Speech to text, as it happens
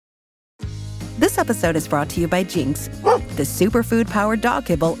This episode is brought to you by Jinx, the superfood-powered dog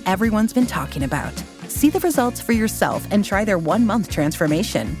kibble everyone's been talking about. See the results for yourself and try their 1-month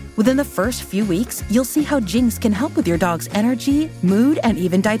transformation. Within the first few weeks, you'll see how Jinx can help with your dog's energy, mood, and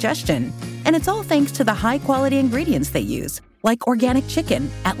even digestion. And it's all thanks to the high-quality ingredients they use, like organic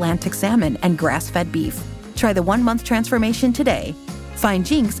chicken, Atlantic salmon, and grass-fed beef. Try the 1-month transformation today. Find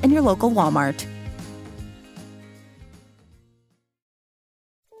Jinx in your local Walmart.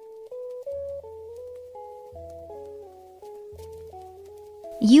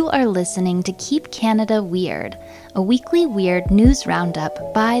 You are listening to Keep Canada Weird, a weekly weird news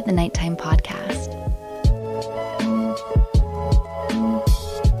roundup by the Nighttime Podcast.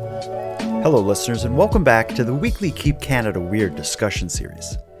 Hello, listeners, and welcome back to the weekly Keep Canada Weird discussion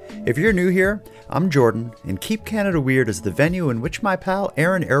series. If you're new here, I'm Jordan, and Keep Canada Weird is the venue in which my pal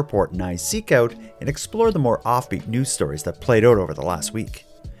Aaron Airport and I seek out and explore the more offbeat news stories that played out over the last week.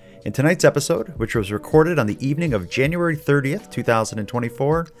 In tonight's episode, which was recorded on the evening of January 30th,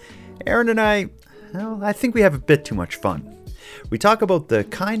 2024, Aaron and I think we have a bit too much fun. We talk about the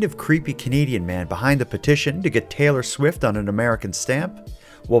kind of creepy Canadian man behind the petition to get Taylor Swift on an American stamp.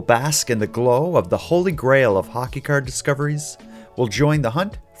 We'll bask in the glow of the holy grail of hockey card discoveries. We'll join the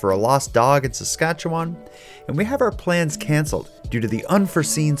hunt for a lost dog in Saskatchewan. And we have our plans cancelled due to the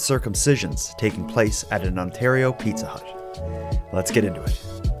unforeseen circumcisions taking place at an Ontario Pizza Hut. Let's get into it.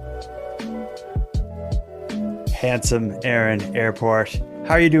 Handsome Aaron Airport.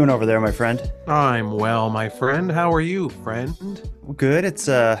 How are you doing over there, my friend? I'm well, my friend. How are you, friend? Good.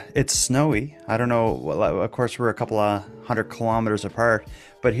 It's snowy. I don't know. Well, of course, we're a couple of 100 kilometers apart,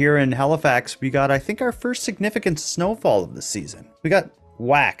 but here in Halifax, we got, I think, our first significant snowfall of the season. We got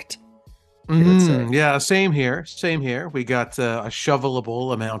whacked. Yeah, same here. Same here. We got a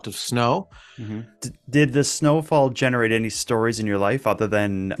shovelable amount of snow. Mm-hmm. Did the snowfall generate any stories in your life other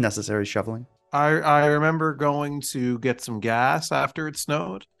than necessary shoveling? I remember going to get some gas after it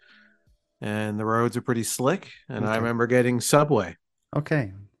snowed, and the roads are pretty slick, and okay. I remember getting Subway.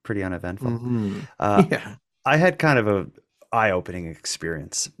 Okay, pretty uneventful. Mm-hmm. Yeah. I had kind of a eye-opening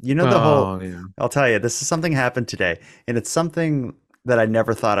experience. You know, yeah. I'll tell you, this is something happened today, and it's something that I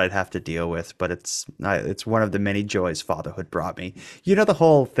never thought I'd have to deal with, but it's one of the many joys fatherhood brought me. You know the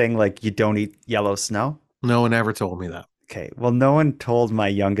whole thing, like, you don't eat yellow snow? No one ever told me that. Okay, well, no one told my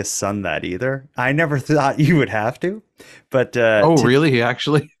youngest son that either. I never thought you would have to, but really?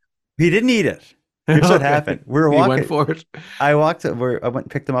 He didn't eat it. Here's what happened. We were walking. He went for it. I went and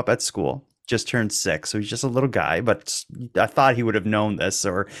picked him up at school. Just turned 6, so he's just a little guy. But I thought he would have known this,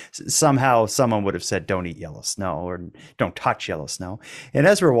 or somehow someone would have said, "Don't eat yellow snow," or "Don't touch yellow snow." And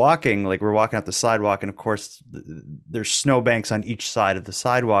as we're walking up the sidewalk, and of course, there's snowbanks on each side of the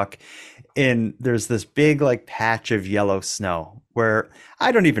sidewalk. And there's this big patch of yellow snow where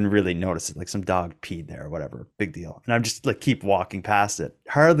I don't even really notice it. Like some dog peed there or whatever, big deal. And I'm just keep walking past it,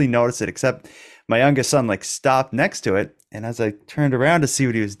 hardly notice it, except my youngest son stopped next to it. And as I turned around to see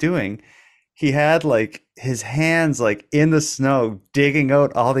what he was doing, he had his hands in the snow, digging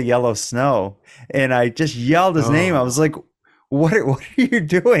out all the yellow snow. And I just yelled his name. I was like, what are you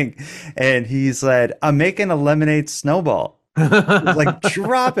doing? And he said, "I'm making a lemonade snowball." I was like,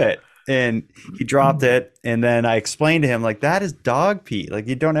 "Drop it." And he dropped it, and then I explained to him, that is dog pee.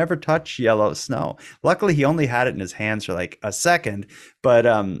 You don't ever touch yellow snow. Luckily, he only had it in his hands for a second. But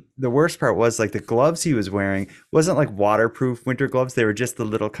the worst part was the gloves he was wearing wasn't waterproof winter gloves. They were just the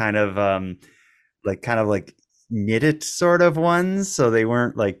little kind of knitted sort of ones. So they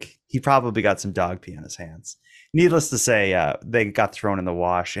weren't he probably got some dog pee on his hands. Needless to say, they got thrown in the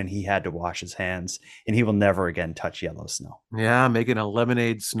wash, and he had to wash his hands, and he will never again touch yellow snow. Yeah, making a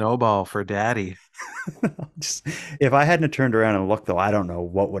lemonade snowball for daddy. If I hadn't turned around and looked, though, I don't know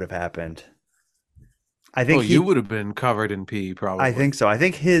what would have happened. I think you would have been covered in pee, probably. I think so. I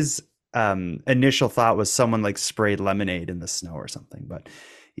think his initial thought was someone sprayed lemonade in the snow or something, but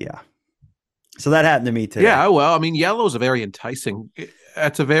yeah. So that happened to me today. Yeah, well, I mean, yellow is a very enticing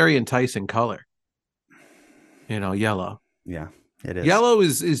color. Yellow. Yeah, it is. Yellow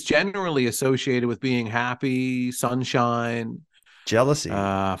is generally associated with being happy, sunshine, jealousy,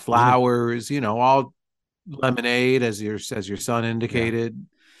 flowers. All lemonade, as your son indicated.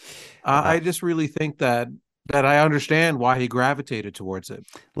 Yeah. I just really think that I understand why he gravitated towards it.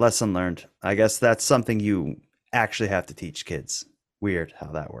 Lesson learned. I guess that's something you actually have to teach kids. Weird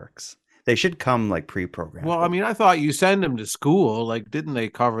how that works. They should come pre-programmed. Well, I mean, I thought you send them to school. Didn't they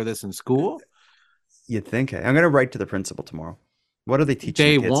cover this in school? You'd think. I'm going to write to the principal tomorrow. What are they teaching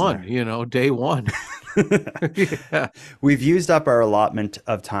Day the kids one, there? day one. Yeah. We've used up our allotment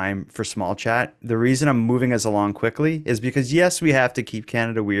of time for small chat. The reason I'm moving us along quickly is because, yes, we have to keep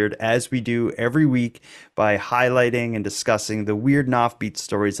Canada weird, as we do every week, by highlighting and discussing the weird and offbeat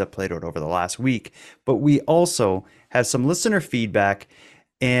stories that played out over the last week. But we also have some listener feedback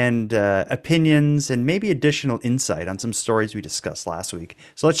and opinions and maybe additional insight on some stories we discussed last week.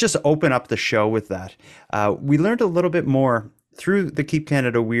 So let's just open up the show with that. We learned a little bit more through the Keep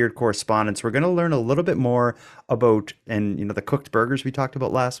Canada Weird correspondence. We're going to learn a little bit more about, and the cooked burgers we talked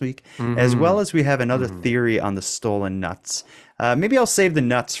about last week, as well as we have another theory on the stolen nuts. Maybe I'll save the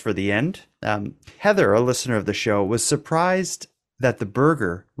nuts for the end. Heather, a listener of the show, was surprised that the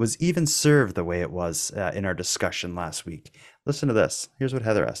burger was even served the way it was in our discussion last week. Listen to this. Here's what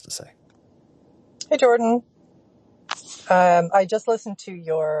Heather has to say. Hey, Jordan. I just listened to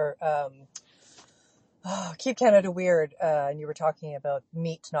your Keep Canada Weird, and you were talking about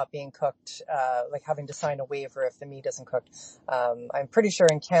meat not being cooked, like having to sign a waiver if the meat isn't cooked. I'm pretty sure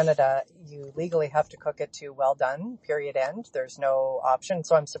in Canada, you legally have to cook it to well done, period, end. There's no option.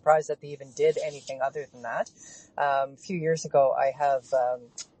 So I'm surprised that they even did anything other than that. A few years ago, I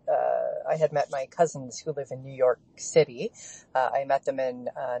had met my cousins who live in New York City. I met them in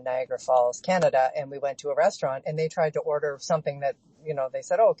Niagara Falls, Canada, and we went to a restaurant, and they tried to order something that, they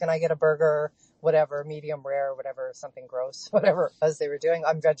said, oh, can I get a burger, whatever, medium rare, whatever, something gross, whatever it was they were doing.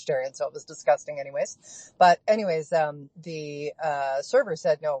 I'm vegetarian, so it was disgusting anyways. But anyways, the server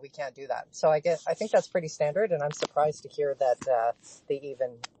said, no, we can't do that. So I think that's pretty standard, and I'm surprised to hear that they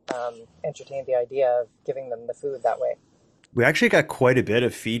even entertained the idea of giving them the food that way. We actually got quite a bit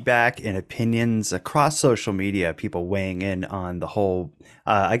of feedback and opinions across social media, people weighing in on the whole,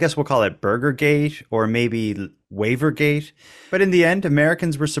 I guess we'll call it Burgergate or maybe Waivergate. But in the end,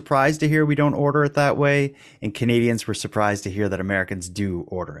 Americans were surprised to hear we don't order it that way, and Canadians were surprised to hear that Americans do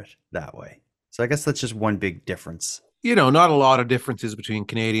order it that way. So I guess that's just one big difference. Not a lot of differences between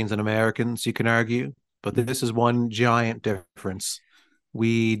Canadians and Americans, you can argue, but this is one giant difference.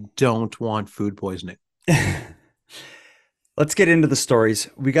 We don't want food poisoning. Let's get into the stories.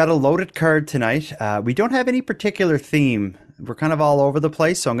 We got a loaded card tonight. We don't have any particular theme. We're kind of all over the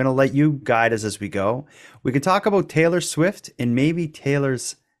place, so I'm going to let you guide us as we go. We could talk about Taylor Swift and maybe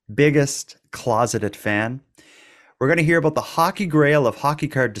Taylor's biggest closeted fan. We're going to hear about the hockey grail of hockey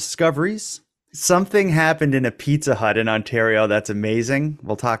card discoveries. Something happened in a Pizza Hut in Ontario that's amazing.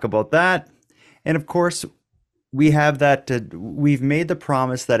 We'll talk about that. And of course, we have that. We've made the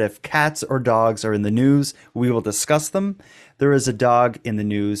promise that if cats or dogs are in the news, we will discuss them. There is a dog in the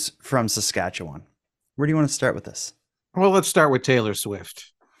news from Saskatchewan. Where do you want to start with this? Well, let's start with Taylor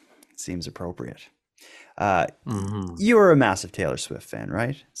Swift. Seems appropriate. You are a massive Taylor Swift fan,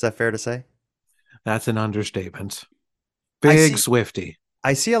 right? Is that fair to say? That's an understatement. Big Swiftie.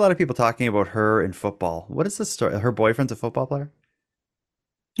 I see a lot of people talking about her in football. What is the story? Her boyfriend's a football player?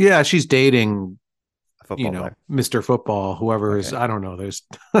 Yeah, she's dating player. Mr. Football, whoever is, I don't know. There's,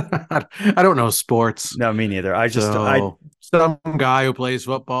 I don't know sports. No, me neither. Some guy who plays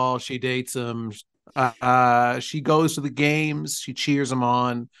football, she dates him. She goes to the games. She cheers him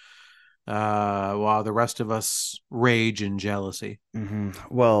on, while the rest of us rage in jealousy.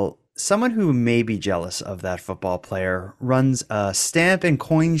 Well, someone who may be jealous of that football player runs a stamp and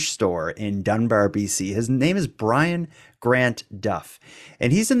coin store in Dunbar, BC. His name is Brian Grant Duff,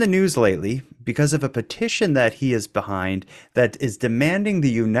 and he's in the news lately because of a petition that he is behind that is demanding the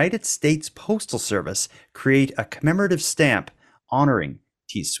United States Postal Service create a commemorative stamp honoring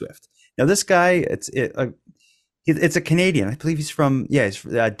T. Swift. Now, this guy, it's a Canadian. I believe he's from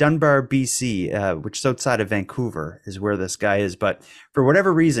Dunbar, BC, which is outside of Vancouver, is where this guy is. But for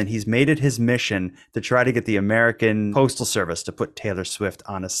whatever reason, he's made it his mission to try to get the American Postal Service to put Taylor Swift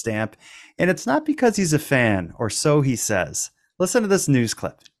on a stamp. And it's not because he's a fan, or so he says. Listen to this news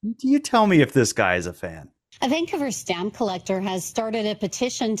clip. Do you tell me if this guy is a fan? A Vancouver stamp collector has started a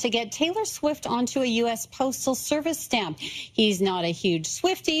petition to get Taylor Swift onto a U.S. Postal Service stamp. He's not a huge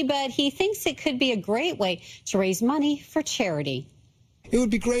Swiftie, but he thinks it could be a great way to raise money for charity. It would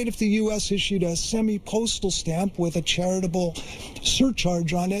be great if the U.S. issued a semi-postal stamp with a charitable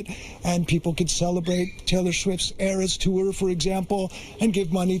surcharge on it, and people could celebrate Taylor Swift's Eras Tour, for example, and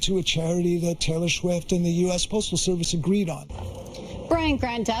give money to a charity that Taylor Swift and the U.S. Postal Service agreed on. Brian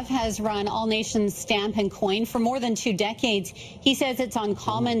Grant Duff has run All Nations Stamp and Coin for more than 2 decades. He says it's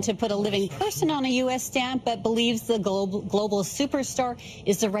uncommon to put a living person on a U.S. stamp, but believes the global superstar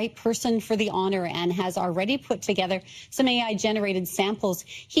is the right person for the honor and has already put together some AI-generated samples.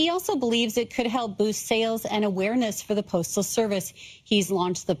 He also believes it could help boost sales and awareness for the Postal Service. He's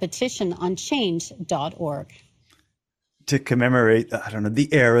launched the petition on change.org. to commemorate, I don't know,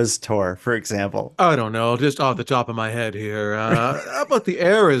 the Eras Tour, for example? I don't know, just off the top of my head here. How about the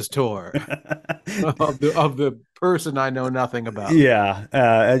Eras Tour of the person I know nothing about? Yeah,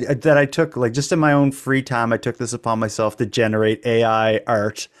 that I took, like, just in my own free time, I took this upon myself to generate AI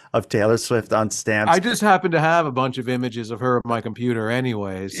art of Taylor Swift on stamps. I just happen to have a bunch of images of her on my computer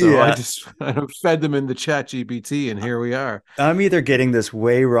anyway, so Yeah. I fed them in the chat GPT, and here we are. I'm either getting this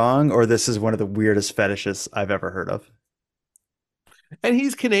way wrong or this is one of the weirdest fetishes I've ever heard of. And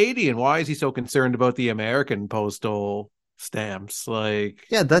he's Canadian. Why is he so concerned about the American postal stamps? Like,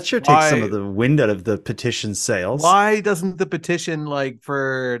 Yeah, that sure takes some of the wind out of the petition sails. why doesn't the petition, like,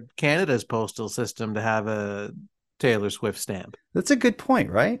 for Canada's postal system to have a Taylor Swift stamp? That's a good point,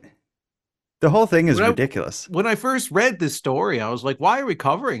 right? The whole thing is ridiculous. When I first read this story, I was like, why are we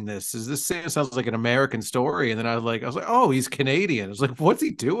covering this? Sounds like an American story? And then I was like, oh, he's Canadian. I was like, what's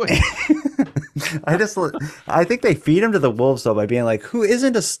he doing? I think they feed him to the wolves, though, by being like, who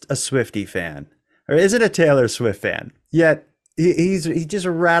isn't a Swiftie fan or isn't a Taylor Swift fan? Yet he's just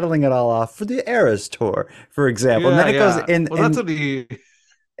rattling it all off for the Eras Tour, for example. And then it goes in. Well, that's what he.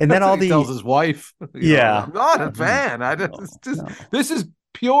 And then all he tells his wife. Yeah, I'm not a fan. This is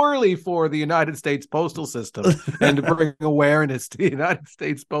purely for the United States postal system and to bring awareness to the United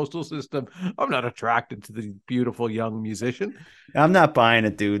States postal system. I'm not attracted to the beautiful young musician. I'm not buying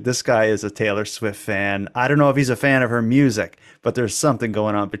it, dude. This guy is a Taylor Swift fan. I don't know if he's a fan of her music, but there's something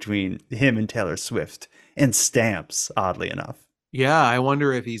going on between him and Taylor Swift and stamps, oddly enough. Yeah, I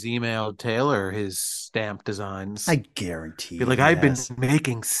wonder if he's emailed Taylor his stamp designs. I guarantee. Be like, I've been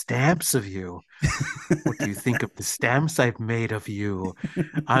making stamps of you. What do you think of the stamps I've made of you?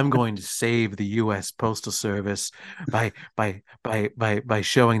 I'm going to save the U.S. Postal Service by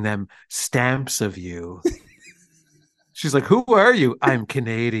showing them stamps of you. She's like, who are you? I'm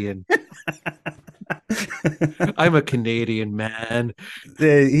Canadian. I'm a Canadian man.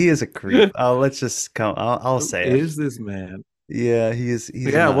 He is a creep. Let's just come. I'll say it. Is this man? Yeah, he's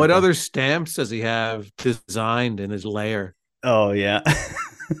yeah. What other stamps does he have designed in his lair? Oh yeah.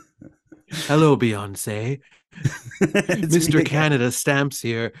 Hello, Beyonce. Mr. Canada Stamps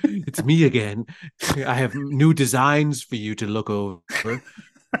here. It's me again. I have new designs for you to look over.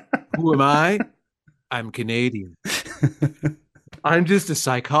 Who am I? I'm Canadian. I'm just a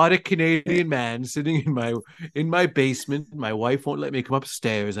psychotic Canadian man sitting in my basement. My wife won't let me come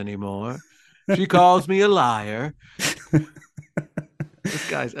upstairs anymore. She calls me a liar. This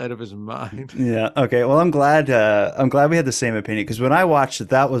guy's out of his mind. Yeah. Okay. Well, I'm glad we had the same opinion, because when I watched it,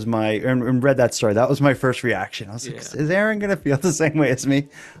 that was and read that story, that was my first reaction. I was like, is Aaron going to feel the same way as me?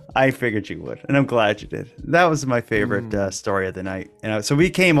 I figured you would, and I'm glad you did. That was my favorite story of the night. So we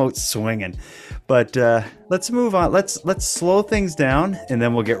came out swinging, but let's move on. Let's slow things down, and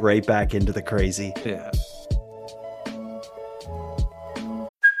then we'll get right back into the crazy. Yeah.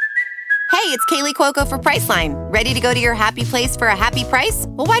 Hey, it's Kaylee Cuoco for Priceline. Ready to go to your happy place for a happy price?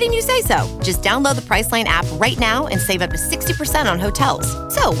 Well, why didn't you say so? Just download the Priceline app right now and save up to 60% on hotels.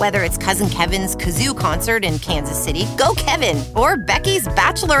 So whether it's Cousin Kevin's Kazoo Concert in Kansas City, go Kevin, or Becky's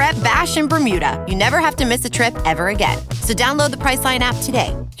Bachelorette Bash in Bermuda, you never have to miss a trip ever again. So download the Priceline app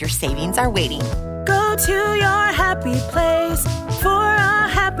today. Your savings are waiting. Go to your happy place for a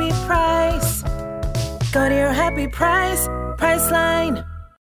happy price. Go to your happy price, Priceline.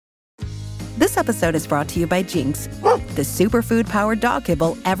 This episode is brought to you by Jinx, the superfood-powered dog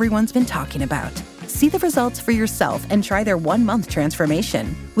kibble everyone's been talking about. See the results for yourself and try their 1-month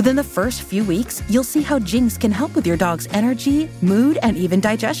transformation. Within the first few weeks, you'll see how Jinx can help with your dog's energy, mood, and even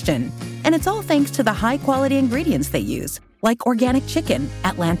digestion. And it's all thanks to the high-quality ingredients they use, like organic chicken,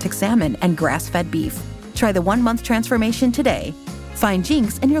 Atlantic salmon, and grass-fed beef. Try the 1-month transformation today. Find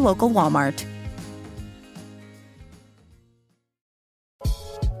Jinx in your local Walmart.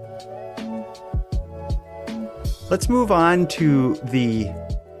 Let's move on to the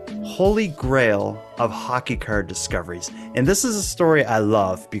holy grail of hockey card discoveries. And this is a story I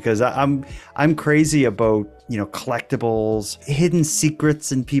love because I'm crazy about, collectibles, hidden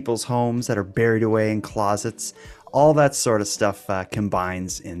secrets in people's homes that are buried away in closets. All that sort of stuff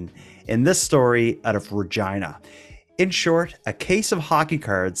combines in this story out of Regina. In short, a case of hockey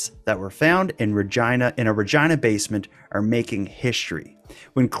cards that were found in a Regina basement are making history.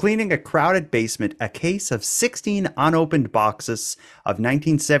 When cleaning a crowded basement, a case of 16 unopened boxes of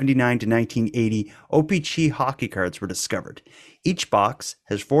 1979 to 1980 OPC hockey cards were discovered. Each box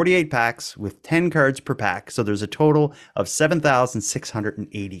has 48 packs with 10 cards per pack, so there's a total of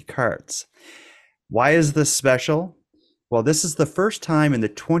 7,680 cards. Why is this special? Well, this is the first time in the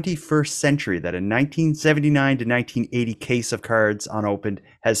 21st century that a 1979 to 1980 case of cards unopened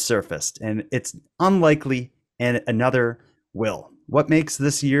has surfaced, and it's unlikely and another will. What makes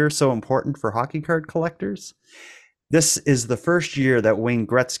this year so important for hockey card collectors? This is the first year that Wayne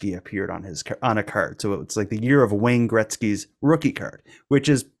Gretzky appeared on a card. So it's like the year of Wayne Gretzky's rookie card, which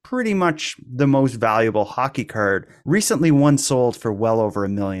is pretty much the most valuable hockey card. Recently one sold for well over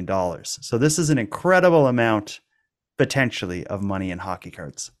 $1 million. So this is an incredible amount, potentially, of money in hockey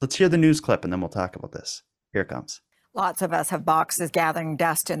cards. Let's hear the news clip and then we'll talk about this. Here it comes. Lots of us have boxes gathering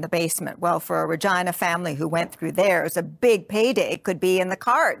dust in the basement. Well, for a Regina family who went through theirs, a big payday could be in the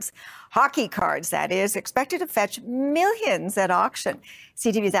cards. Hockey cards, that is, expected to fetch millions at auction.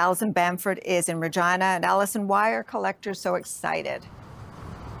 CTV's Alison Bamford is in Regina. And Alison, why are collectors so excited?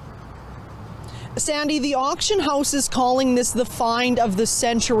 Sandy, the auction house is calling this the find of the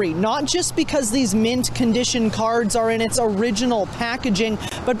century, not just because these mint condition cards are in its original packaging,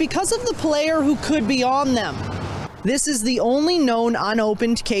 but because of the player who could be on them. This is the only known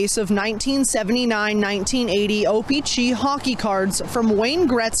unopened case of 1979-1980 OPC hockey cards from Wayne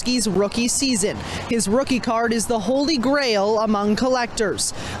Gretzky's rookie season. His rookie card is the holy grail among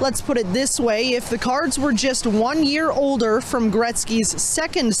collectors. Let's put it this way, if the cards were just 1 year older from Gretzky's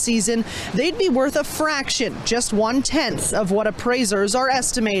second season, they'd be worth a fraction, just 1/10 of what appraisers are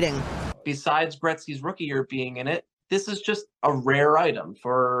estimating. Besides Gretzky's rookie year being in it, this is just a rare item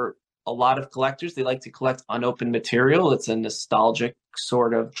for a lot of collectors. They like to collect unopened material. It's a nostalgic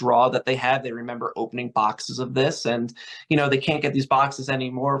sort of draw that they have. They remember opening boxes of this, and they can't get these boxes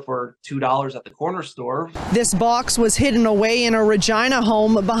anymore for $2 at the corner store. This box was hidden away in a Regina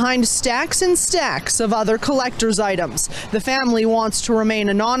home behind stacks and stacks of other collector's items. The family wants to remain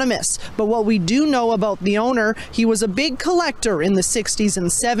anonymous, but what we do know about the owner, he was a big collector in the 60s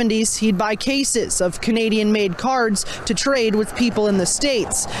and 70s. He'd buy cases of Canadian-made cards to trade with people in the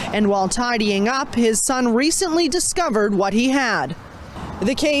States. And while tidying up, his son recently discovered what he had.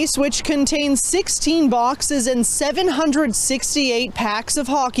 The case, which contains 16 boxes and 768 packs of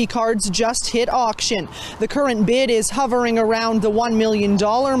hockey cards, just hit auction. The current bid is hovering around the $1 million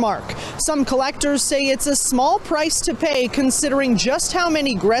mark. Some collectors say it's a small price to pay considering just how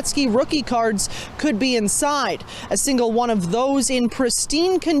many Gretzky rookie cards could be inside. A single one of those in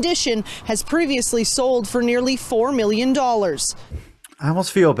pristine condition has previously sold for nearly $4 million. I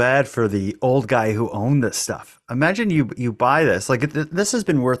almost feel bad for the old guy who owned this stuff. Imagine you buy this. Like, this has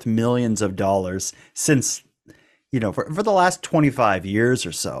been worth millions of dollars since, for the last 25 years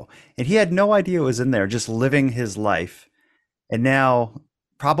or so. And he had no idea it was in there, just living his life. And now,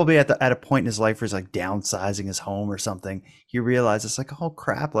 probably at a point in his life where he's like downsizing his home or something, he realized it's like, oh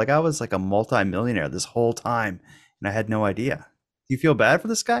crap, like I was like a multi-millionaire this whole time and I had no idea. Do you feel bad for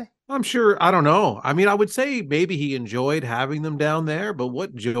this guy? I'm sure. I don't know. I mean, I would say maybe he enjoyed having them down there, but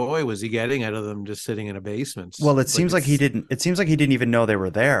what joy was he getting out of them just sitting in a basement? Well, it seems like he didn't. It seems like he didn't even know they were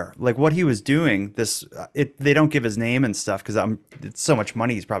there. Like what he was doing. They don't give his name and stuff because it's so much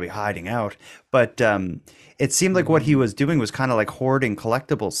money he's probably hiding out. But it seemed like what he was doing was kind of like hoarding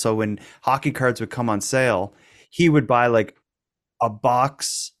collectibles. So when hockey cards would come on sale, he would buy like a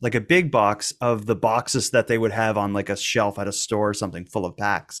box, like a big box of the boxes that they would have on like a shelf at a store or something full of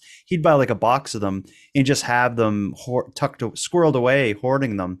packs. He'd buy like a box of them and just have them squirreled away,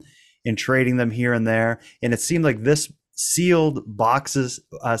 hoarding them and trading them here and there. And it seemed like this sealed box of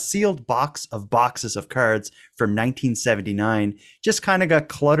boxes of cards from 1979 just kind of got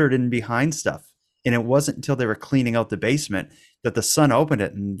cluttered in behind stuff. And it wasn't until they were cleaning out the basement that the son opened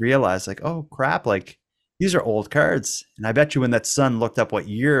it and realized like, oh crap, like these are old cards. And I bet you when that son looked up what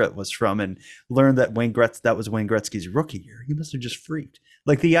year it was from and learned that that was Wayne Gretzky's rookie year, he must have just freaked.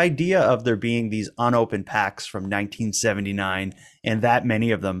 Like the idea of there being these unopened packs from 1979 and that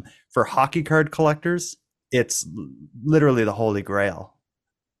many of them for hockey card collectors, it's literally the holy grail.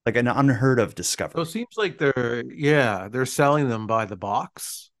 Like an unheard of discovery. So it seems like they're selling them by the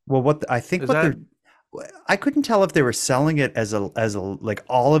box. Well, I couldn't tell if they were selling it as a like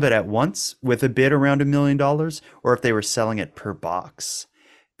all of it at once with a bid around $1 million, or if they were selling it per box.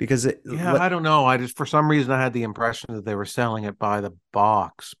 Because I don't know. I just for some reason I had the impression that they were selling it by the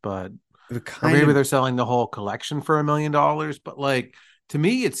box, but or maybe they're selling the whole collection for $1 million. But like to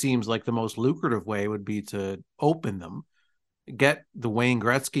me, it seems like the most lucrative way would be to open them, get the Wayne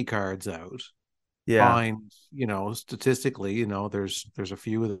Gretzky cards out. Yeah. Find statistically, there's a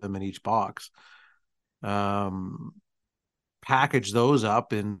few of them in each box. Package those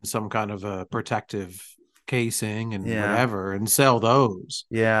up in some kind of a protective casing and whatever and sell those.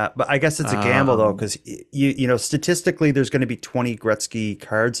 Yeah, but I guess it's a gamble though, because statistically there's going to be 20 Gretzky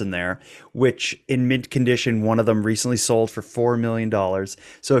cards in there, which in mint condition one of them recently sold for $4 million.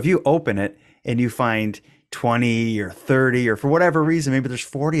 So if you open it and you find 20 or 30 or for whatever reason maybe there's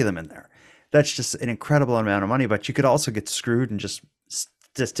 40 of them in there, That's just an incredible amount of money, but you could also get screwed and just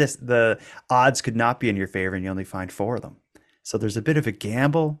the odds could not be in your favor and you only find 4 of them. So there's a bit of a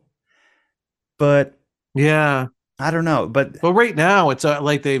gamble, but yeah, I don't know. But right now it's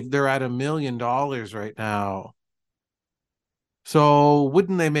like they're at $1 million right now. So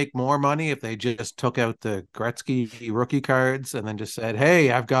wouldn't they make more money if they just took out the Gretzky rookie cards and then just said,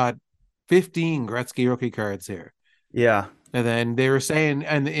 "Hey, I've got 15 Gretzky rookie cards here." Yeah. And then they were saying,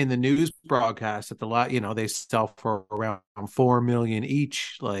 and in the news broadcast that they sell for around $4 million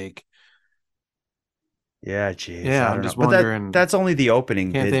each. Like, yeah, geez. yeah, I I'm don't just know. But wondering, that's only the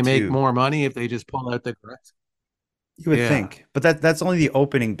opening can't bid they make too. more money if they just pull out the Gretzky? You would think, but that's only the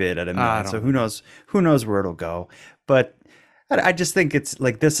opening bid at $1 million. So who knows where it'll go. But I just think it's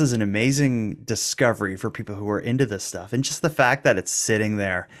like, this is an amazing discovery for people who are into this stuff. And just the fact that it's sitting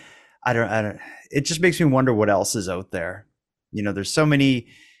there, I don't, it just makes me wonder what else is out there. You know, there's so many,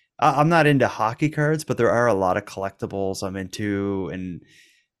 I'm not into hockey cards, but there are a lot of collectibles I'm into. And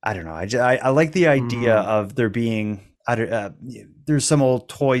I don't know. I like the idea of there being, there's some old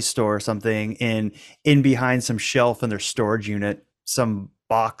toy store or something in behind some shelf in their storage unit, some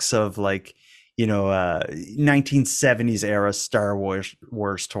box of like, 1970s era Star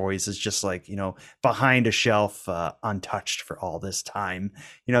Wars toys is just like, behind a shelf, untouched for all this time.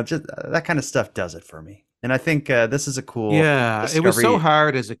 Just that kind of stuff does it for me. And I think this is a cool discovery. It was so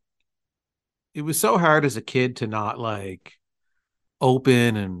hard as a kid to not like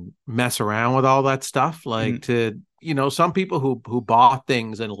open and mess around with all that stuff. Like some people who bought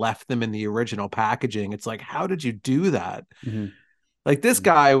things and left them in the original packaging. It's like, how did you do that? Like, this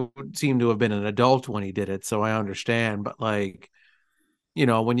guy would seem to have been an adult when he did it, so I understand. But like,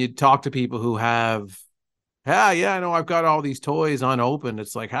 when you talk to people who have, I know I've got all these toys unopened.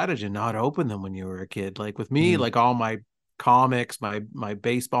 It's like, how did you not open them when you were a kid? Like with me, like all my comics, my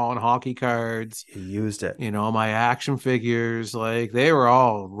baseball and hockey cards, you used it. My action figures, like they were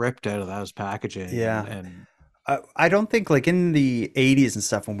all ripped out of those packaging. Yeah. And I don't think, like, in the 80s and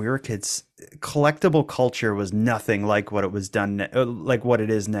stuff when we were kids, collectible culture was nothing like what it was done, like what it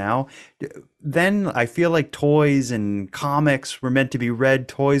is now. Then I feel like toys and comics were meant to be read,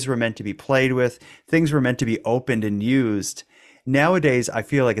 toys were meant to be played with, things were meant to be opened and used. Nowadays, I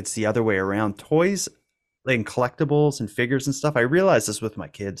feel like it's the other way around. Toys and collectibles and figures and stuff, I realize this with my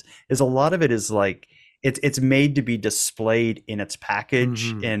kids, is a lot of it is like it's made to be displayed in its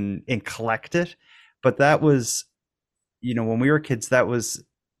package and collect it. But that was, when we were kids, that was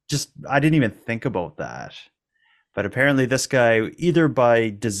just, I didn't even think about that. But apparently this guy, either by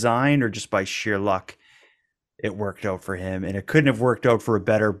design or just by sheer luck, it worked out for him. And it couldn't have worked out for a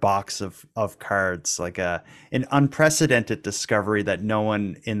better box of cards, like an unprecedented discovery that no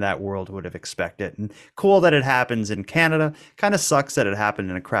one in that world would have expected. And cool that it happens in Canada. Kind of sucks that it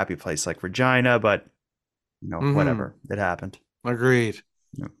happened in a crappy place like Regina, but whatever, it happened. Agreed.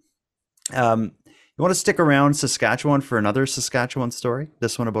 Yeah. You want to stick around Saskatchewan for another Saskatchewan story?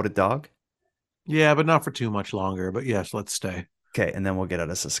 This one about a dog? Yeah, but not for too much longer. But yes, let's stay. Okay, and then we'll get out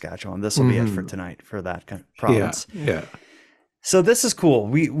of Saskatchewan. This will be it for tonight for that kind of province. Yeah. So this is cool.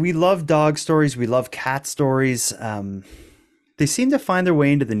 We love dog stories. We love cat stories. They seem to find their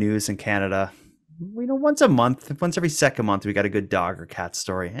way into the news in Canada. Once a month, once every second month, we got a good dog or cat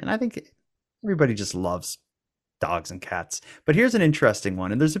story. And I think everybody just loves dogs and cats. But here's an interesting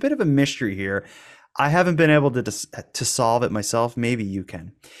one. And there's a bit of a mystery here. I haven't been able to solve it myself. Maybe you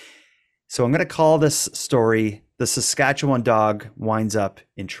can. So I'm going to call this story, "The Saskatchewan Dog Winds Up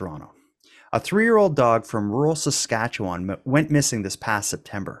in Toronto." A 3-year-old dog from rural Saskatchewan went missing this past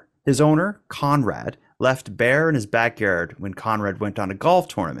September. His owner, Conrad, left Bear in his backyard when Conrad went on a golf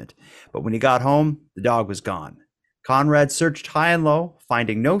tournament. But when he got home, the dog was gone. Conrad searched high and low,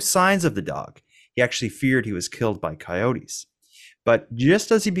 finding no signs of the dog. He actually feared he was killed by coyotes. But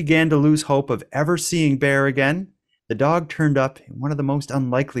just as he began to lose hope of ever seeing Bear again, the dog turned up in one of the most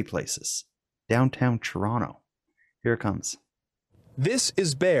unlikely places, downtown Toronto. Here it comes. This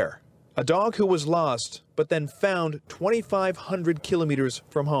is Bear, a dog who was lost, but then found 2,500 kilometers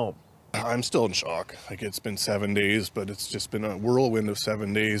from home. I'm still in shock. Like, it's been 7 days, but it's just been a whirlwind of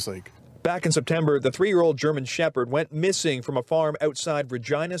 7 days. Back in September, the 3-year-old German Shepherd went missing from a farm outside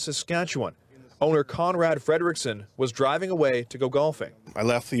Regina, Saskatchewan. Owner Conrad Fredrickson was driving away to go golfing. I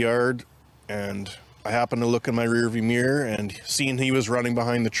left the yard and I happened to look in my rearview mirror and seen he was running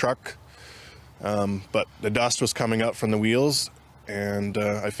behind the truck. But the dust was coming up from the wheels and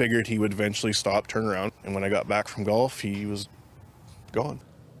I figured he would eventually stop, turn around. And when I got back from golf, he was gone.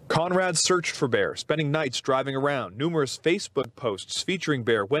 Conrad searched for Bear, spending nights driving around. Numerous Facebook posts featuring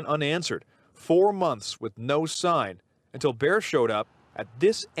Bear went unanswered. 4 months with no sign until Bear showed up at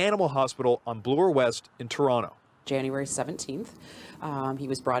this animal hospital on Bloor West in Toronto. January 17th, he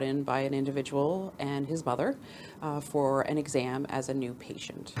was brought in by an individual and his mother for an exam as a new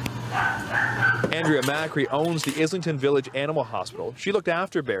patient. Andrea Macri owns the Islington Village Animal Hospital. She looked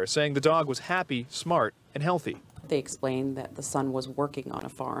after Bear, saying the dog was happy, smart, and healthy. They explained that the son was working on a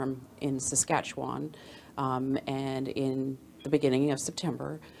farm in Saskatchewan, and in the beginning of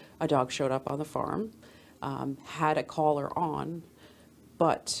September, a dog showed up on the farm, had a collar on,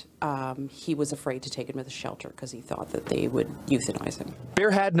 but he was afraid to take him to the shelter because he thought that they would euthanize him.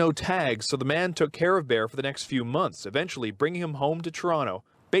 Bear had no tags, so the man took care of Bear for the next few months, eventually bringing him home to Toronto.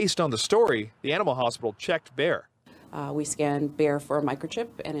 Based on the story, the animal hospital checked Bear. We scanned Bear for a microchip,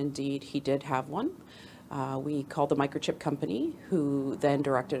 and indeed he did have one. We called the microchip company, who then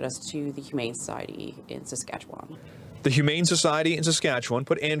directed us to the Humane Society in Saskatchewan. The Humane Society in Saskatchewan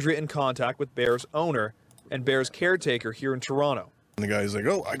put Andrea in contact with Bear's owner and Bear's caretaker here in Toronto. And the guy's like,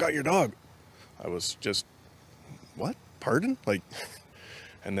 "Oh, I got your dog." I was just, what? Pardon? Like,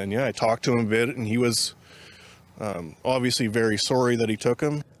 and then, yeah, I talked to him a bit, and he was obviously very sorry that he took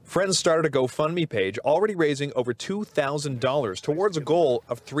him. Friends started a GoFundMe page, already raising over $2,000 towards a goal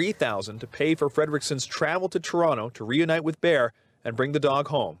of $3,000 to pay for Frederickson's travel to Toronto to reunite with Bear and bring the dog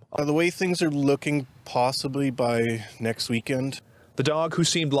home. The way things are looking, possibly by next weekend. The dog, who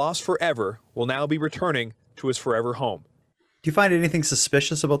seemed lost forever, will now be returning to his forever home. Do you find anything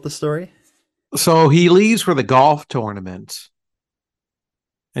suspicious about the story? So he leaves for the golf tournament,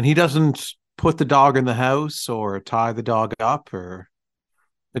 and he doesn't put the dog in the house or tie the dog up, or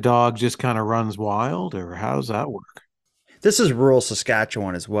the dog just kind of runs wild, or how does that work? This is rural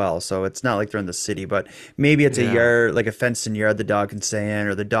Saskatchewan as well, so it's not like they're in the city, but maybe it's a yard, like a fenced-in yard the dog can stay in,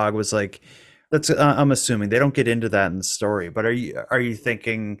 or the dog was like, I'm assuming. They don't get into that in the story, but are you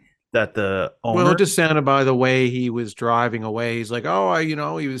thinking that the owner... Well, it just sounded by the way he was driving away. He's like, oh,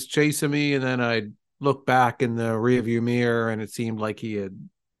 he was chasing me, and then I looked back in the rearview mirror, and it seemed like he had,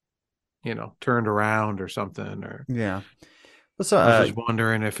 turned around or something. Or yeah. So I was just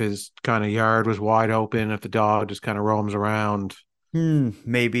wondering if his kind of yard was wide open, if the dog just kind of roams around,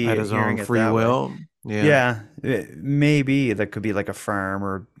 maybe at his own free will. Yeah, maybe that could be like a farm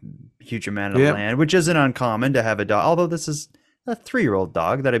or huge amount of land, which isn't uncommon to have a dog. Although this is a 3-year-old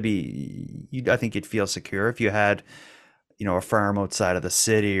dog, I think you'd feel secure if you had, a farm outside of the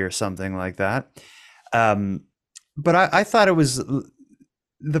city or something like that. But I thought it was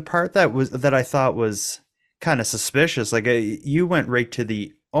the part that I thought was kind of suspicious. Like you went right to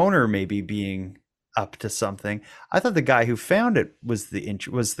the owner maybe being up to something. I thought the guy who found it was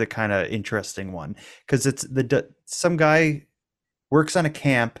the kind of interesting one, because it's some guy works on a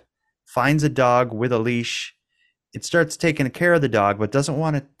camp, finds a dog with a leash. It starts taking care of the dog, but doesn't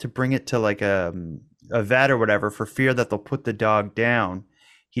want it to bring it to like a vet or whatever for fear that they'll put the dog down.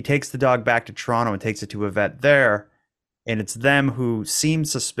 He takes the dog back to Toronto and takes it to a vet there. And it's them who seem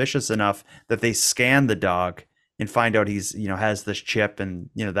suspicious enough that they scan the dog and find out he's, has this chip, and,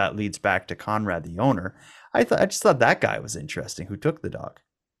 that leads back to Conrad, the owner. I just thought that guy was interesting, who took the dog.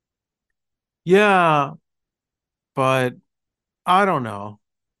 Yeah, but I don't know.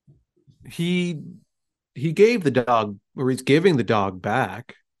 He gave the dog, or he's giving the dog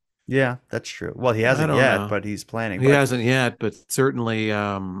back. Yeah, that's true. Well, he hasn't yet, but he's planning. He hasn't yet, but certainly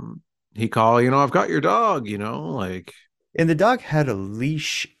he called, I've got your dog, like. And the dog had a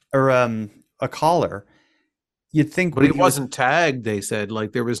leash or a collar. You'd think, but he wasn't tagged. They said,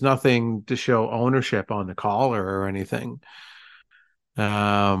 like, there was nothing to show ownership on the collar or anything.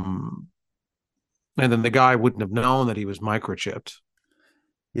 And then the guy wouldn't have known that he was microchipped.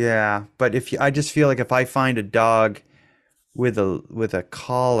 Yeah, but I just feel like if I find a dog with a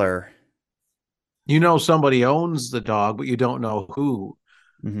collar, somebody owns the dog, but you don't know who.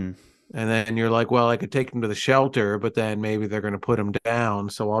 Mm-hmm. And then you're like, well, I could take him to the shelter, but then maybe they're going to put him down,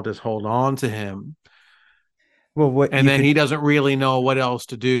 so I'll just hold on to him. Well, he doesn't really know what else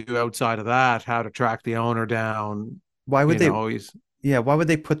to do outside of that, how to track the owner down. Why would why would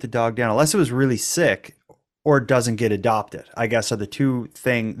they put the dog down unless it was really sick or doesn't get adopted? I guess are the two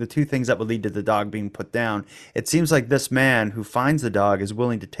things that would lead to the dog being put down. It seems like this man who finds the dog is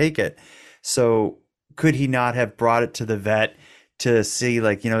willing to take it. So could he not have brought it to the vet to see,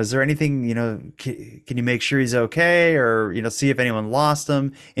 like, is there anything, can you make sure he's okay, or, see if anyone lost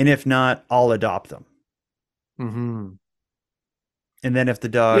him? And if not, I'll adopt them. Mm-hmm. And then if the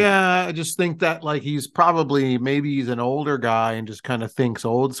dog... Yeah, I just think that, like, maybe he's an older guy and just kind of thinks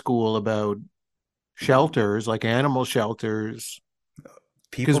old school about shelters, like animal shelters.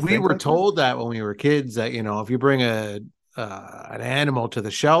 Because we were told that when we were kids, that, if you bring an animal to the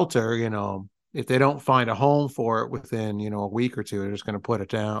shelter, If they don't find a home for it within, a week or two, they're just going to put it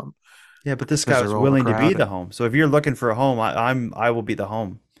down Yeah, but this because guy they're was willing to be the overcrowded. home. So if you're looking for a home, I will be the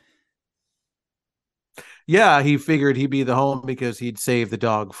home. Yeah, he figured he'd be the home because he'd save the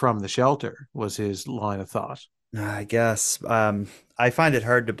dog from the shelter, was his line of thought. I guess. I find it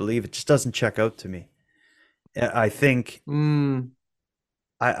hard to believe. It just doesn't check out to me. I think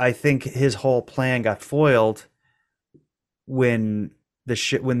I think his whole plan got foiled when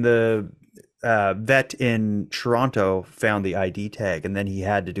the vet in Toronto found the ID tag, and then he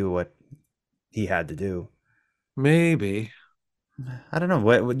had to do what he had to do. Maybe. I don't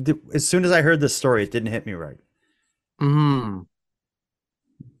know. As soon as I heard this story, it didn't hit me right.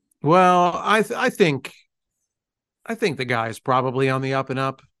 Well, I think the guy's probably on the up and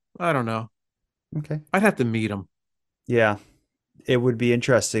up. I don't know. Okay. I'd have to meet him. Yeah, it would be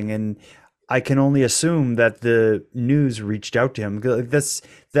interesting, and I can only assume that the news reached out to him.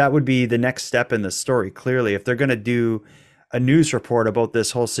 That would be the next step in the story. Clearly, if they're going to do a news report about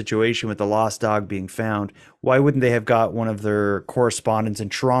this whole situation with the lost dog being found, why wouldn't they have got one of their correspondents in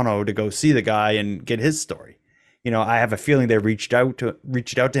Toronto to go see the guy and get his story? I have a feeling they reached out to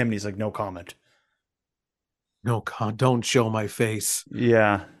him, and he's like, no comment. Don't show my face.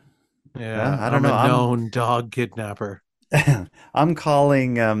 Yeah. Yeah, I don't know. I'm a known dog kidnapper. I'm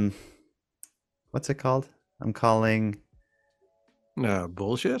calling, what's it called? I'm calling...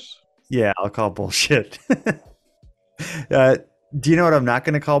 bullshit? Yeah, I'll call bullshit. Do you know what I'm not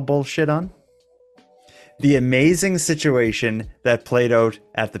going to call bullshit on? The amazing situation that played out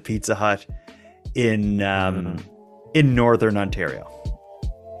at the Pizza Hut in Northern Ontario.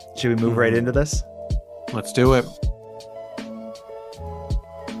 Should we move right into this? Let's do it.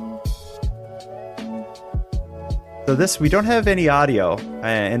 So we don't have any audio,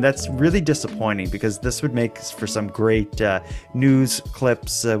 and that's really disappointing because this would make for some great news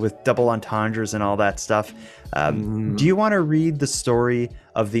clips with double entendres and all that stuff. Do you want to read the story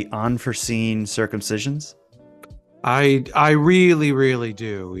of the Unforeseen Circumcisions? I really, really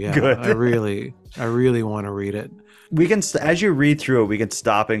do. Yeah, Good. I really want to read it. We can, as you read through it, we can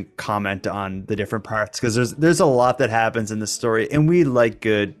stop and comment on the different parts because there's a lot that happens in the story, and we like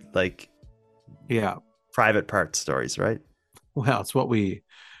good private part stories, right? Well, it's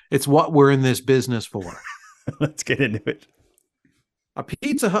what we're in this business for. Let's get into it. A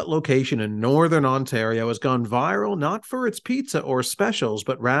Pizza Hut location in Northern Ontario has gone viral not for its pizza or specials,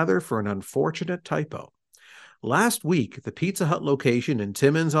 but rather for an unfortunate typo. Last week, the Pizza Hut location in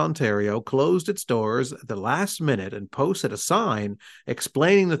Timmins, Ontario, closed its doors at the last minute and posted a sign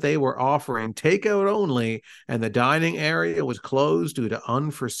explaining that they were offering takeout only and the dining area was closed due to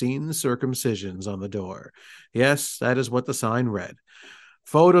unforeseen circumcisions on the door. Yes, that is what the sign read.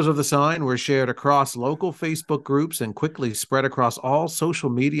 Photos of the sign were shared across local Facebook groups and quickly spread across all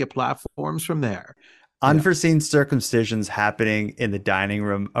social media platforms from there. Unforeseen circumcisions happening in the dining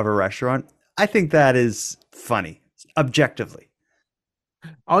room of a restaurant. I think that is funny, objectively.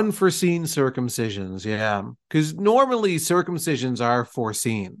 Unforeseen circumcisions, yeah. Because normally circumcisions are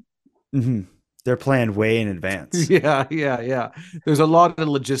foreseen. Mm-hmm. They're planned way in advance. Yeah. There's a lot of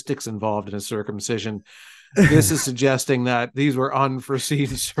logistics involved in a circumcision. This is suggesting that these were unforeseen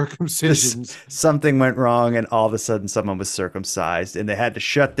circumcisions. Something went wrong, and all of a sudden someone was circumcised, and they had to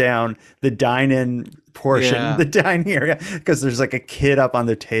shut down the dine-in portion, the dining area, because there's like a kid up on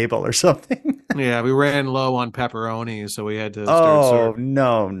the table or something. Yeah, we ran low on pepperoni, so we had to start serving.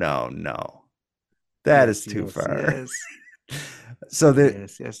 No. That is too far. Yes. So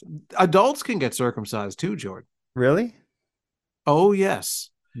yes. Adults can get circumcised too, Jordan. Really? Oh, yes.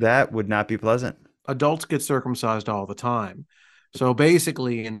 That would not be pleasant. Adults get circumcised all the time. So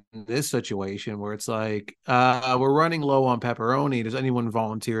basically in this situation where it's like, we're running low on pepperoni, does anyone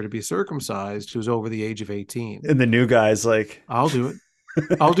volunteer to be circumcised who's over the age of 18? And the new guy's like, I'll do it.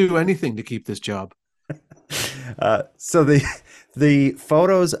 I'll do anything to keep this job. So the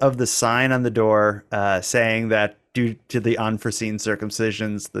photos of the sign on the door saying that due to the unforeseen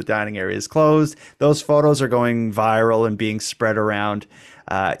circumcisions, the dining area is closed, those photos are going viral and being spread around.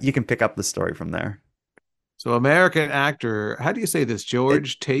 You can pick up the story from there. So American actor, how do you say this?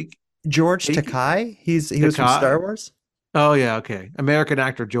 George Takei? He was from Star Wars. Oh yeah, okay. American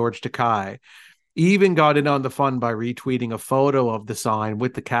actor George Takei even got in on the fun by retweeting a photo of the sign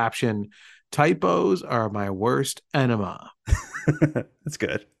with the caption, "Typos are my worst enema." That's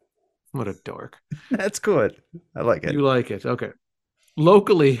good. What a dork. That's good. I like it. You like it. Okay.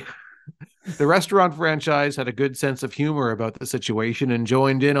 Locally, the restaurant franchise had a good sense of humor about the situation and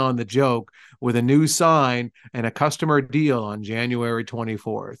joined in on the joke with a new sign and a customer deal on January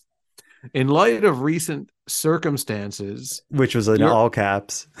 24th. In light of recent Circumstances, which was in all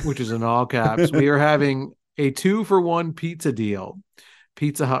caps. Which is in all caps. We are having a 2-for-1 pizza deal.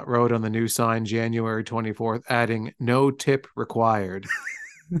 Pizza Hut wrote on the new sign January 24th, adding no tip required.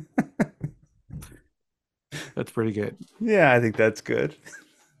 That's pretty good. Yeah, I think that's good.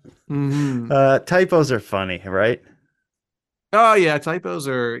 Mm-hmm. Typos are funny, right? Oh yeah, typos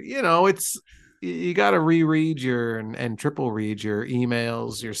are, you got to reread and triple read your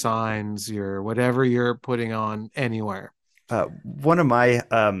emails, your signs, your whatever you're putting on anywhere. One of my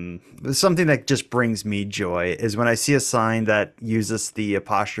something that just brings me joy is when I see a sign that uses the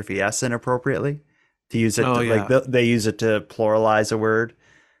apostrophe S inappropriately. To use it, like they use it to pluralize a word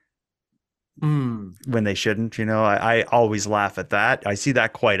when they shouldn't. I always laugh at that. I see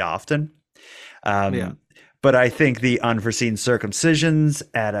that quite often. But I think the unforeseen circumcisions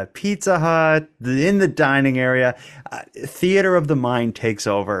at a Pizza Hut in the dining area, theater of the mind takes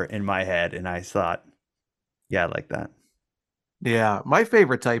over in my head, and I thought, yeah, I like that. Yeah, my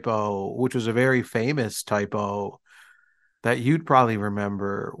favorite typo, which was a very famous typo that you'd probably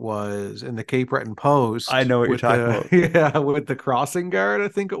remember, was in the Cape Breton Post. I know what you're talking about. Yeah, with the crossing guard, I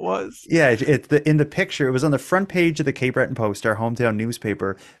think it was. Yeah, in the picture. It was on the front page of the Cape Breton Post, our hometown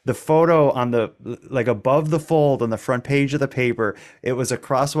newspaper. The photo on the above the fold on the front page of the paper, it was a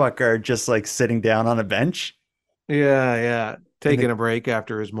crosswalk guard just like sitting down on a bench. Yeah, taking a break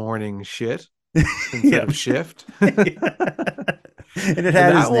after his morning shit. Instead of shift. And it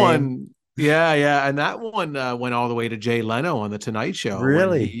had his name. One, and that one went all the way to Jay Leno on the Tonight Show.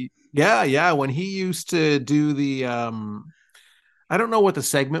 Really? When he used to do the I don't know what the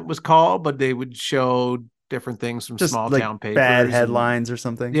segment was called, but they would show different things from just small like town papers, bad headlines or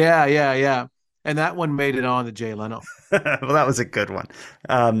something. Yeah. And that one made it on to Jay Leno. Well, that was a good one.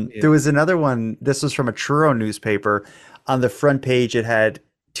 There was another one. This was from a Truro newspaper. On the front page, it had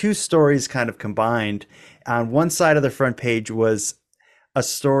two stories kind of combined. On one side of the front page was a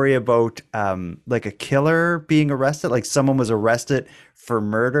story about like a killer being arrested, like someone was arrested for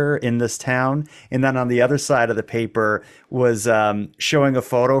murder in this town. And then on the other side of the paper was showing a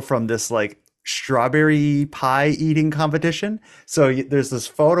photo from this like strawberry pie eating competition. So there's this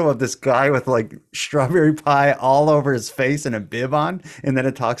photo of this guy with like strawberry pie all over his face and a bib on, and then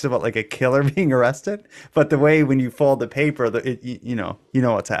it talks about like a killer being arrested. But the way when you fold the paper, you know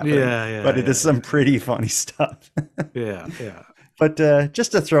what's happening. But it is some pretty funny stuff. Yeah. But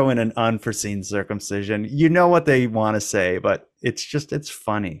just to throw in an unforeseen circumcision, you know what they want to say, but it's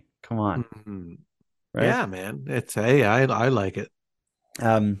funny. Come on. Mm-hmm. Right? Yeah, man. I like it.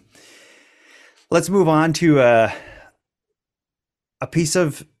 Let's move on to a piece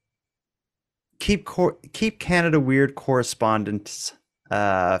of Keep Canada Weird correspondence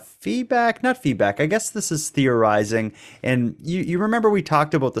feedback, not feedback. I guess this is theorizing. And you remember we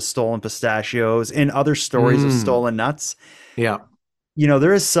talked about the stolen pistachios and other stories of stolen nuts? Yeah.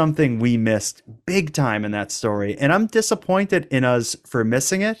 There is something we missed big time in that story, and I'm disappointed in us for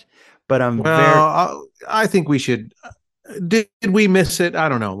missing it, but I think we should. Did we miss it? I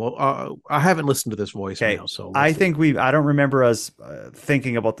don't know. Well, I haven't listened to this voicemail, so I think I don't remember us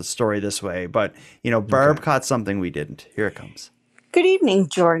thinking about the story this way, but Barb caught something we didn't. Here it comes. Good evening,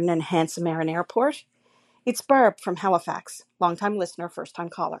 Jordan and Handsome Aaron Airport. It's Barb from Halifax, longtime listener, first-time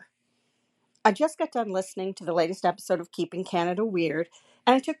caller. I just got done listening to the latest episode of Keeping Canada Weird,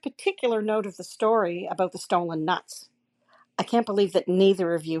 and I took particular note of the story about the stolen nuts. I can't believe that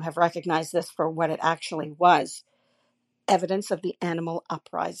neither of you have recognized this for what it actually was. Evidence of the animal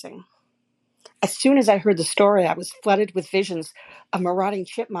uprising. As soon as I heard the story, I was flooded with visions of marauding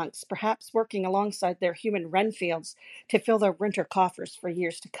chipmunks, perhaps working alongside their human Renfields to fill their winter coffers for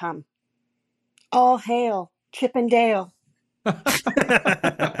years to come. All hail, Chip and Dale.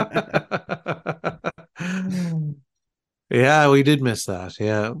 Yeah, we did miss that.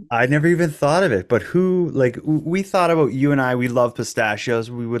 Yeah. I never even thought of it, but we thought about you and I, we love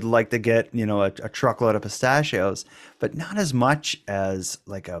pistachios. We would like to get, a truckload of pistachios, but not as much as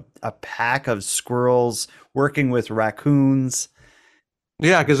like a pack of squirrels working with raccoons.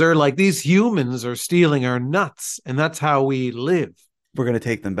 Yeah, because they're like, these humans are stealing our nuts, and that's how we live. We're going to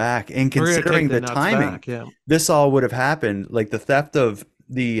take them back. And considering the timing, this all would have happened, like the theft of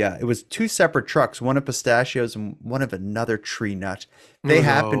it was two separate trucks, one of pistachios and one of another tree nut. They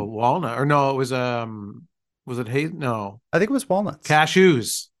happened walnut, or no, it was it hazel? No, I think it was walnuts.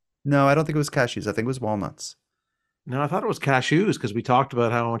 Cashews. No, I don't think it was cashews. I think it was walnuts. No, I thought it was cashews because we talked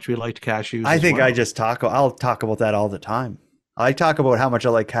about how much we liked cashews. I think I'll talk about that all the time. I talk about how much I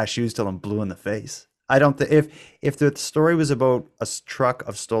like cashews till I'm blue in the face. I don't if the story was about a truck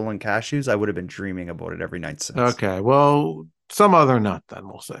of stolen cashews, I would have been dreaming about it every night since. Okay, well, some other nut then,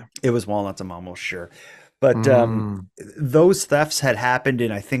 we'll say. It was walnuts, I'm almost sure. But those thefts had happened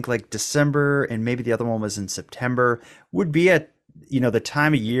in, I think, like December, and maybe the other one was in September. Would be at, the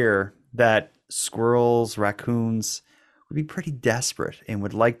time of year that squirrels, raccoons would be pretty desperate and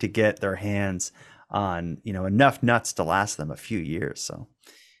would like to get their hands on, enough nuts to last them a few years. So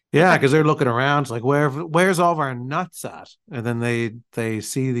yeah, because they're looking around, it's like, where's all of our nuts at? And then they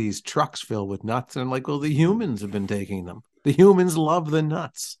see these trucks filled with nuts, and like, well, the humans have been taking them. The humans love the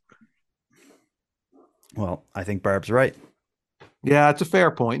nuts. Well, I think Barb's right. Yeah, it's a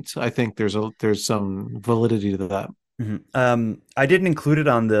fair point. I think there's some validity to that. Mm-hmm. I didn't include it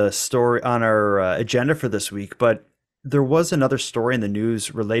on the story on our agenda for this week, but there was another story in the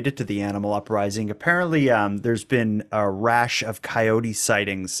news related to the animal uprising. Apparently, there's been a rash of coyote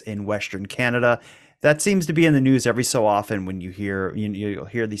sightings in Western Canada. That seems to be in the news every so often when you'll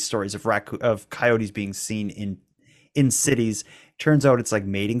hear these stories of coyotes being seen in cities. Turns out it's like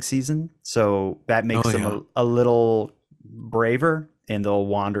mating season, so that makes them a little braver, and they'll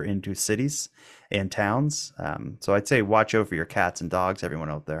wander into cities and towns. So I'd say watch out for your cats and dogs,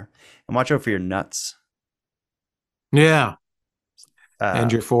 everyone out there, and watch out for your nuts. Yeah,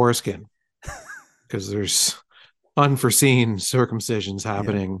 and your foreskin, because there's unforeseen circumcisions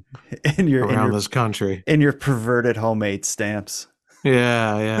happening around this country. In your perverted homemade stamps.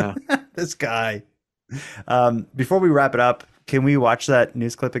 Yeah. This guy. Before we wrap it up, can we watch that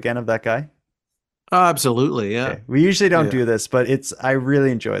news clip again of that guy? Absolutely, yeah. Okay. We usually don't do this, but I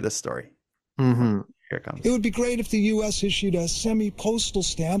really enjoy this story. Mm-hmm. Here it comes. It would be great if the U.S. issued a semi-postal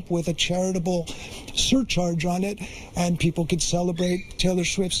stamp with a charitable surcharge on it, and people could celebrate Taylor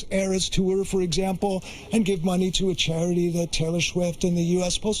Swift's Eras Tour, for example, and give money to a charity that Taylor Swift and the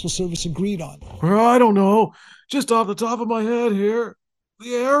U.S. Postal Service agreed on. Well, I don't know. Just off the top of my head here, the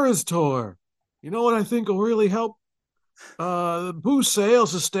Eras Tour. You know what I think will really help boost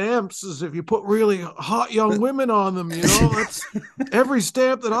sales of stamps is if you put really hot young women on them. That's every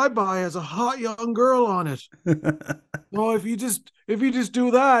stamp that I buy has a hot young girl on it. Well, if you just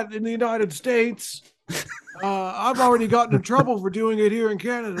do that in the United States, I've already gotten in trouble for doing it here in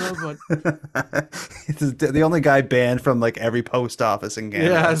Canada, but it's the only guy banned from like every post office in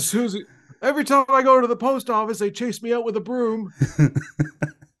Canada. Yeah, Susie. Every time I go to the post office, they chase me out with a broom.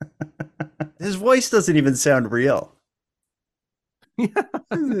 His voice doesn't even sound real.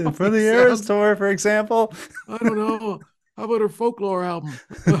 For the Eras Tour, for example. I don't know. How about her folklore album?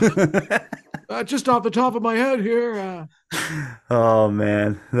 Just off the top of my head here. Oh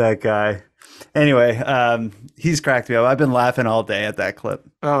man, that guy. Anyway, he's cracked me up. I've been laughing all day at that clip.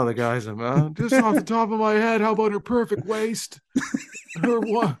 Oh, the guy's just off the top of my head. How about her perfect waist? Her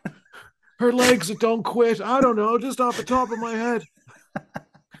legs that don't quit. I don't know. Just off the top of my head.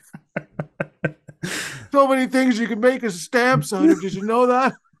 So many things you can make as stamps out of. Did you know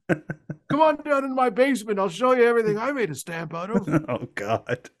that? Come on down in my basement. I'll show you everything I made a stamp out of. Oh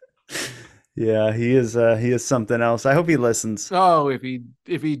God. Yeah, he is something else. I hope he listens. Oh, if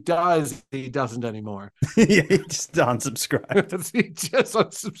he does, he doesn't anymore. Yeah, he just unsubscribes. He just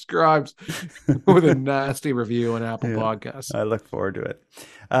unsubscribes with a nasty review on Apple Podcasts. I look forward to it.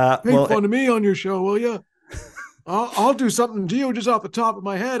 Make fun of me on your show, will you? I'll do something to you just off the top of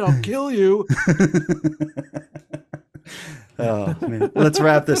my head. I'll kill you. Oh man, let's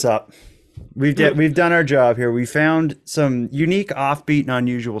wrap this up. We've done our job here. We found some unique, offbeat, and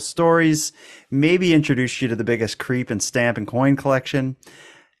unusual stories. Maybe introduced you to the biggest creep in stamp and coin collecting.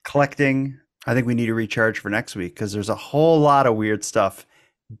 I think we need to recharge for next week because there's a whole lot of weird stuff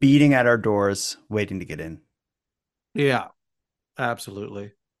beating at our doors, waiting to get in. Yeah,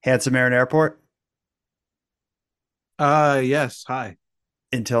 absolutely. Handsome Aaron Airport. Yes. Hi.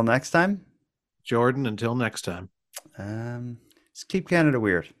 Until next time, Jordan. Until next time. Just keep Canada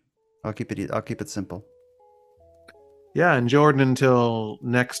weird. I'll keep it simple. Yeah, and Jordan, until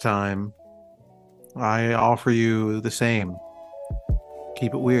next time, I offer you the same.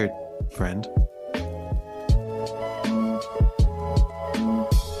 Keep it weird, friend.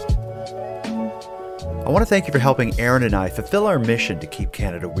 I want to thank you for helping Aaron and I fulfill our mission to keep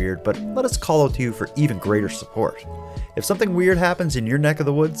Canada weird, but let us call out to you for even greater support. If something weird happens in your neck of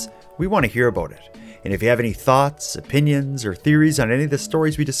the woods, we want to hear about it. And if you have any thoughts, opinions, or theories on any of the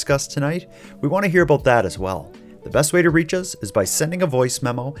stories we discussed tonight, we want to hear about that as well. The best way to reach us is by sending a voice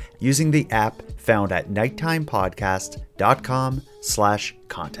memo using the app found at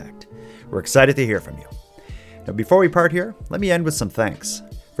nighttimepodcast.com/contact. We're excited to hear from you. Now, before we part here, let me end with some thanks.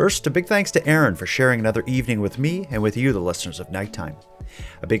 First, a big thanks to Aaron for sharing another evening with me and with you, the listeners of Nighttime.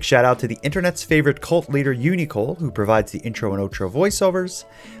 A big shout out to the internet's favorite cult leader, Unicole, who provides the intro and outro voiceovers,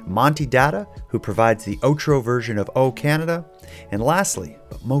 Monty Data, who provides the outro version of O Canada, and lastly,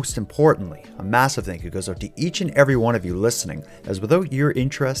 but most importantly, a massive thank you goes out to each and every one of you listening, as without your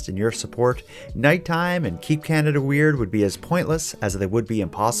interest and your support, Nighttime and Keep Canada Weird would be as pointless as they would be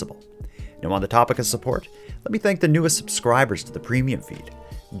impossible. Now, on the topic of support, let me thank the newest subscribers to the premium feed.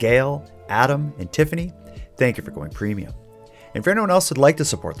 Gail, Adam, and Tiffany, thank you for going premium. And for anyone else who'd like to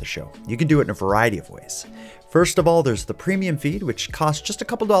support the show, you can do it in a variety of ways. First of all, there's the premium feed, which costs just a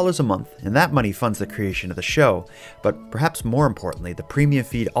couple dollars a month, and that money funds the creation of the show. But perhaps more importantly, the premium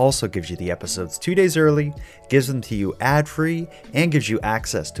feed also gives you the episodes 2 days early, gives them to you ad-free, and gives you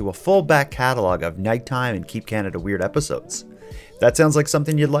access to a full back catalog of Nighttime and Keep Canada Weird episodes. If that sounds like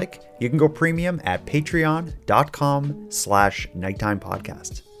something you'd like, you can go premium at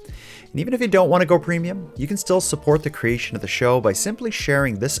patreon.com/nighttimepodcast. And even if you don't want to go premium, you can still support the creation of the show by simply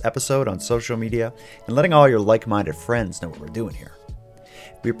sharing this episode on social media and letting all your like-minded friends know what we're doing here.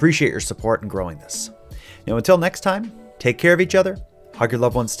 We appreciate your support in growing this. Now, until next time, take care of each other, hug your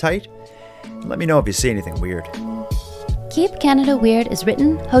loved ones tight, and let me know if you see anything weird. Keep Canada Weird is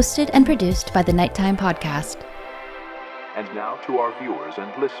written, hosted, and produced by the Nighttime Podcast. And now to our viewers and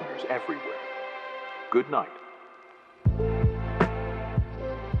listeners everywhere. Good night.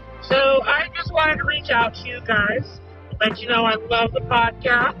 So I just wanted to reach out to you guys, let you know I love the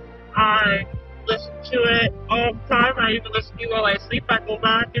podcast. I listen to it all the time. I even listen to it while I sleep. I go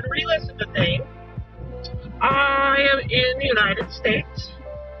back and re-listen to things. I am in the United States.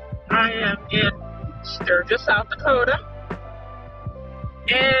 I am in Sturgis, South Dakota.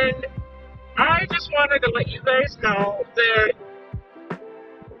 And I just wanted to let you guys know that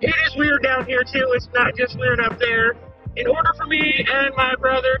it is weird down here too. It's not just weird up there. In order for me and my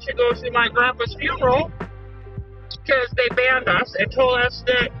brother to go to my grandpa's funeral, because they banned us and told us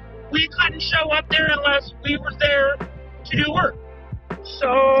that we couldn't show up there unless we were there to do work.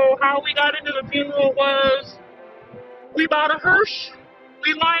 So how we got into the funeral was we bought a hearse,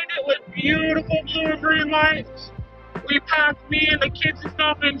 we lined it with beautiful blue and green lights, we packed me and the kids and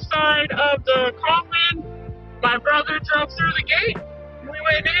stuff inside of the coffin, my brother drove through the gate. We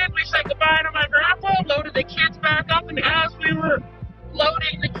went in, we said goodbye to my grandpa, loaded the kids back up, and as we were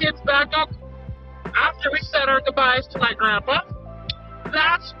loading the kids back up, after we said our goodbyes to my grandpa,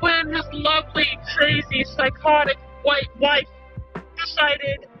 that's when his lovely, crazy, psychotic white wife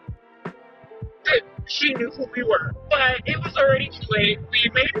decided that she knew who we were. But it was already too late. We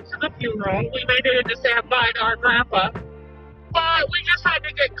made it to the funeral. We made it to say goodbye to our grandpa. But we just had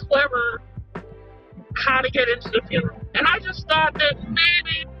to get clever how to get into the funeral. And I just thought that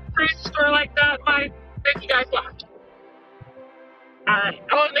maybe a crazy story like that might make you guys laugh. Alright.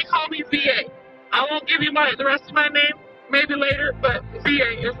 Oh, and they call me VA. I won't give you the rest of my name, maybe later, but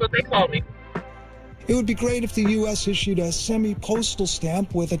VA is what they call me. It would be great if the U.S. issued a semi-postal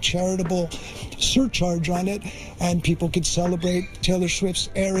stamp with a charitable surcharge on it, and people could celebrate Taylor Swift's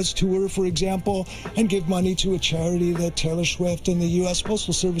Eras Tour, for example, and give money to a charity that Taylor Swift and the U.S.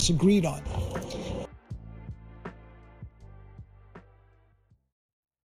 Postal Service agreed on.